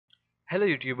Hello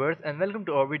YouTubers and welcome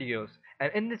to our videos,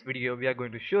 and in this video we are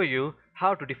going to show you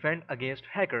how to defend against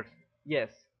hackers. Yes,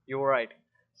 you're right.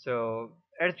 So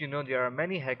as you know, there are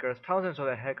many hackers, thousands of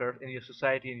hackers in your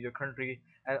society, in your country,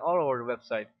 and all over the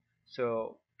website.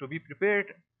 So to be prepared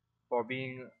for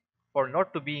being for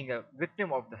not to being a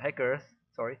victim of the hackers,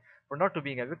 sorry, for not to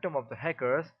being a victim of the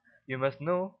hackers, you must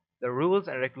know the rules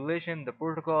and regulation, the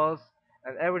protocols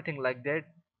and everything like that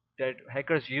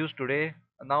hackers use today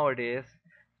nowadays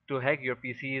to hack your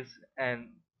PCs and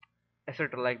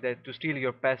etc. like that, to steal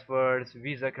your passwords,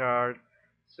 Visa card.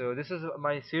 So this is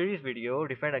my series video,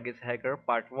 Defend Against Hacker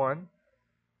Part 1.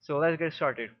 So let's get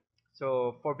started.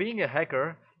 So for being a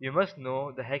hacker, you must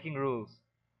know the hacking rules.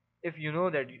 If you know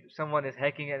that someone is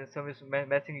hacking and someone is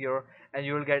messing your, and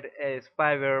you will get a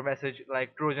spyware message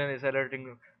like Trojan is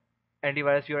alerting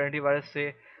antivirus, your antivirus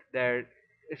say that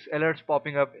it's alerts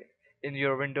popping up in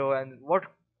your window, and what,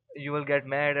 you will get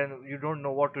mad and you don't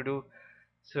know what to do.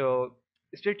 So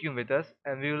stay tuned with us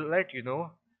and we will let you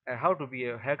know how to be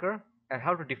a hacker and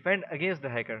how to defend against the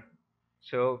hacker.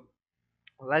 So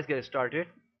let's get started.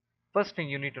 First thing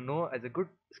you need to know is a good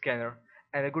scanner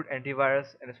and a good antivirus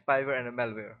and a spyware and a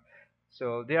malware.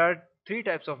 So there are three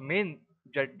types of main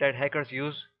that hackers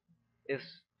use is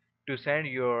to send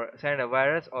a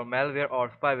virus or malware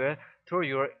or spyware through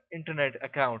your internet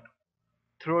account,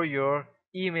 through your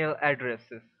email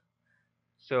addresses.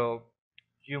 So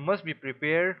you must be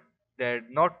prepared that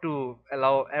not to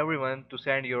allow everyone to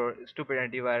send your stupid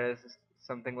antivirus,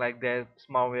 something like that,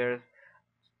 malware.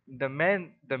 The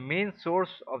main source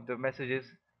of the messages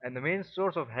and the main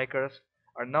source of hackers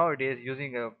are nowadays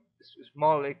using a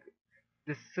small, like,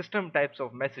 this system types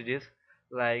of messages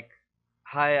like,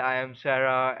 hi, I am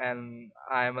Sarah and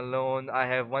I am alone, I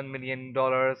have $1 million,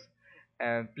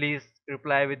 and please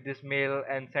reply with this mail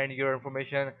and send your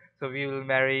information so we will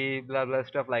marry, blah blah,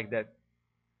 stuff like that.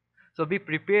 So be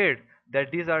prepared that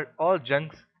these are all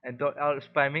junks and all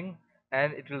spamming,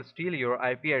 and it will steal your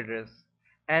IP address.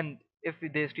 And if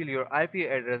they steal your IP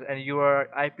address and your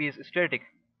IP is static,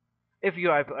 if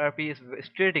your IP is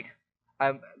static,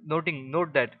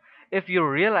 note that if your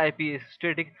real IP is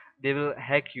static, they will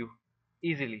hack you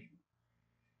easily.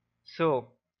 So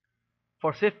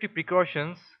for safety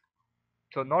precautions,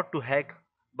 so not to hack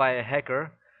by a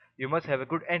hacker, you must have a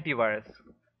good antivirus.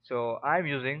 So I'm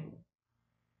using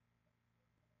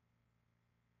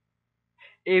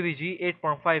AVG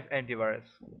 8.5 antivirus.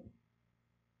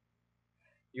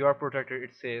 You are protected,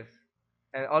 it says.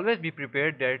 And always be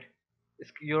prepared that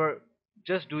your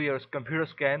just do your computer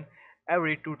scan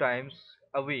every 2 times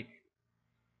a week.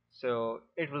 So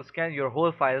it will scan your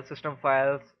whole file, system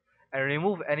files, and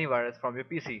remove any virus from your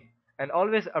PC. And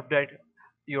always update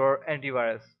your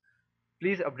antivirus.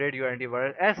 Please update your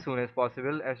antivirus as soon as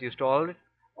possible as you install it,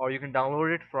 or you can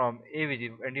download it from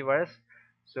AVG antivirus.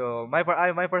 So my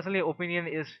personal opinion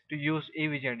is to use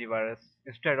AVG antivirus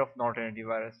instead of Norton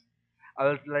antivirus. I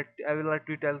will like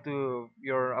to tell to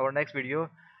your our next video.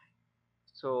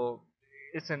 So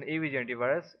it's an AVG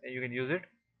antivirus and you can use it.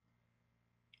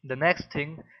 The next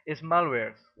thing is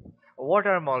malwares. What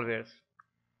are malwares?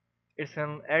 It's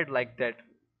an ad like that,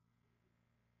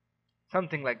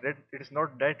 something like that. It is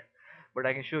not that, but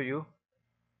I can show you.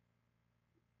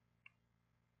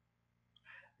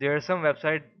 There are some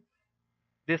website,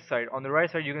 this side on the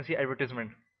right side you can see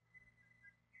advertisement.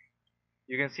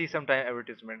 You can see sometime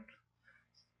advertisement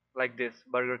like this,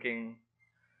 Burger King.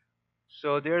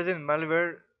 So there's a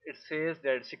malware. It says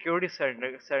that security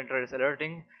center is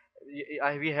alerting.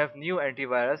 We have new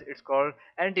antivirus. It's called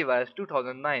Antivirus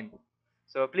 2009.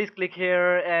 So please click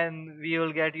here and we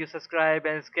will get you subscribe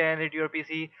and scan it your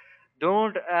PC.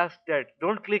 Don't ask that.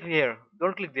 Don't click here.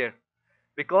 Don't click there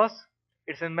because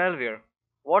it's a malware.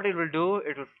 What it will do,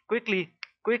 it will quickly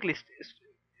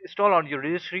install on your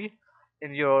registry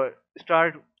in your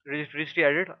start registry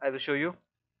edit. I will show you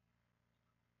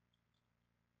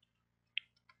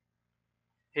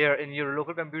here in your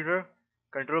local computer,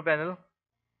 control panel,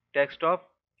 desktop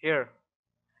here,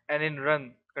 and in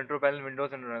run, control panel, Windows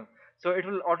and run. So it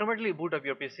will automatically boot up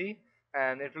your PC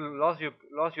and it will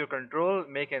lose your control,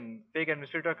 make an fake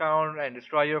administrator account and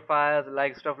destroy your files,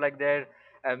 like stuff like that,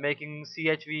 and making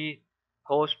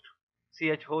host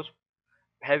ch host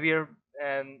heavier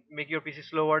and make your PC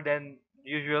slower than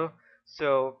usual.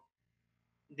 So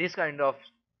these kind of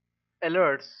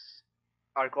alerts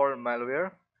are called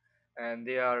malware, and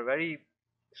they are very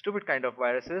stupid kind of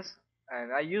viruses.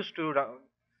 And I used to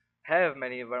have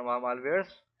many malwares,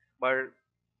 but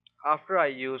after I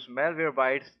use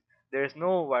Malwarebytes, there is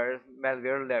no virus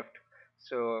malware left.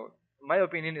 So my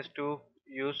opinion is to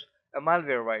use a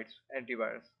Malwarebytes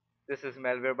antivirus. This is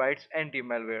Malwarebytes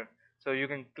anti-malware. So you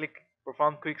can click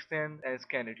perform quick scan and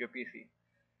scan at your PC.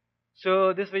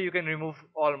 So this way you can remove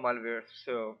all malware.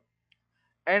 So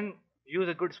and use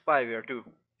a good spyware too.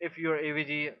 If your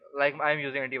AVG, like I'm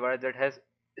using antivirus that has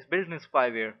is built in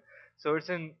spyware, so it's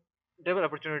a double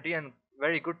opportunity and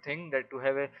very good thing that to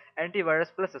have a antivirus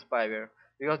plus a spyware,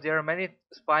 because there are many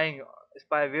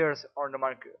spywares on the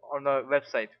market on the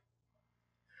website.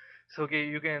 So okay,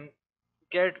 you can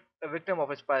get a victim of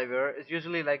a spyware. It's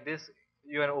usually like this: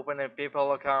 you can open a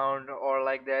PayPal account or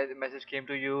like that. A message came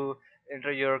to you,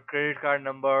 enter your credit card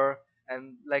number,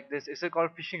 and like this. It's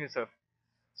called phishing stuff.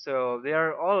 So they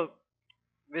are all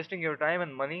wasting your time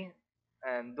and money,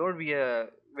 and don't be a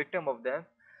victim of them.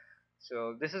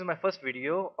 So this is my first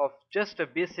video of just a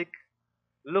basic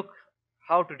look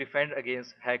how to defend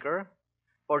against hacker.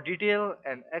 For detail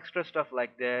and extra stuff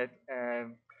like that,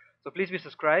 and so please be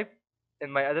subscribed.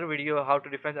 In my other video how to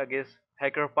defend against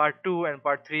hacker part 2 and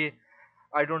part 3,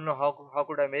 I don't know how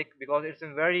could I make, because it's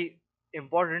a very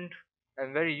important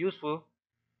and very useful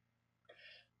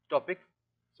topic.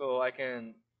 So I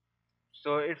can,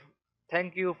 so it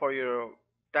thank you for your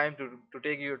time to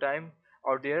take your time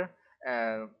out there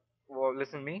and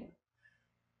listen me.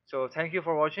 So thank you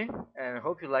for watching and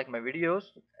hope you like my videos,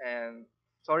 and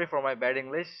sorry for my bad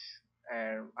English,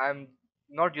 and I'm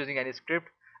not using any script.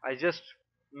 I just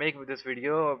make this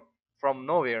video from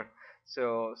nowhere.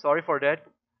 So sorry for that,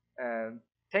 and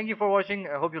thank you for watching.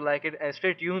 I hope you like it, and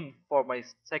stay tuned for my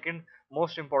second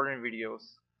most important videos.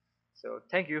 So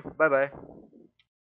thank you. Bye bye.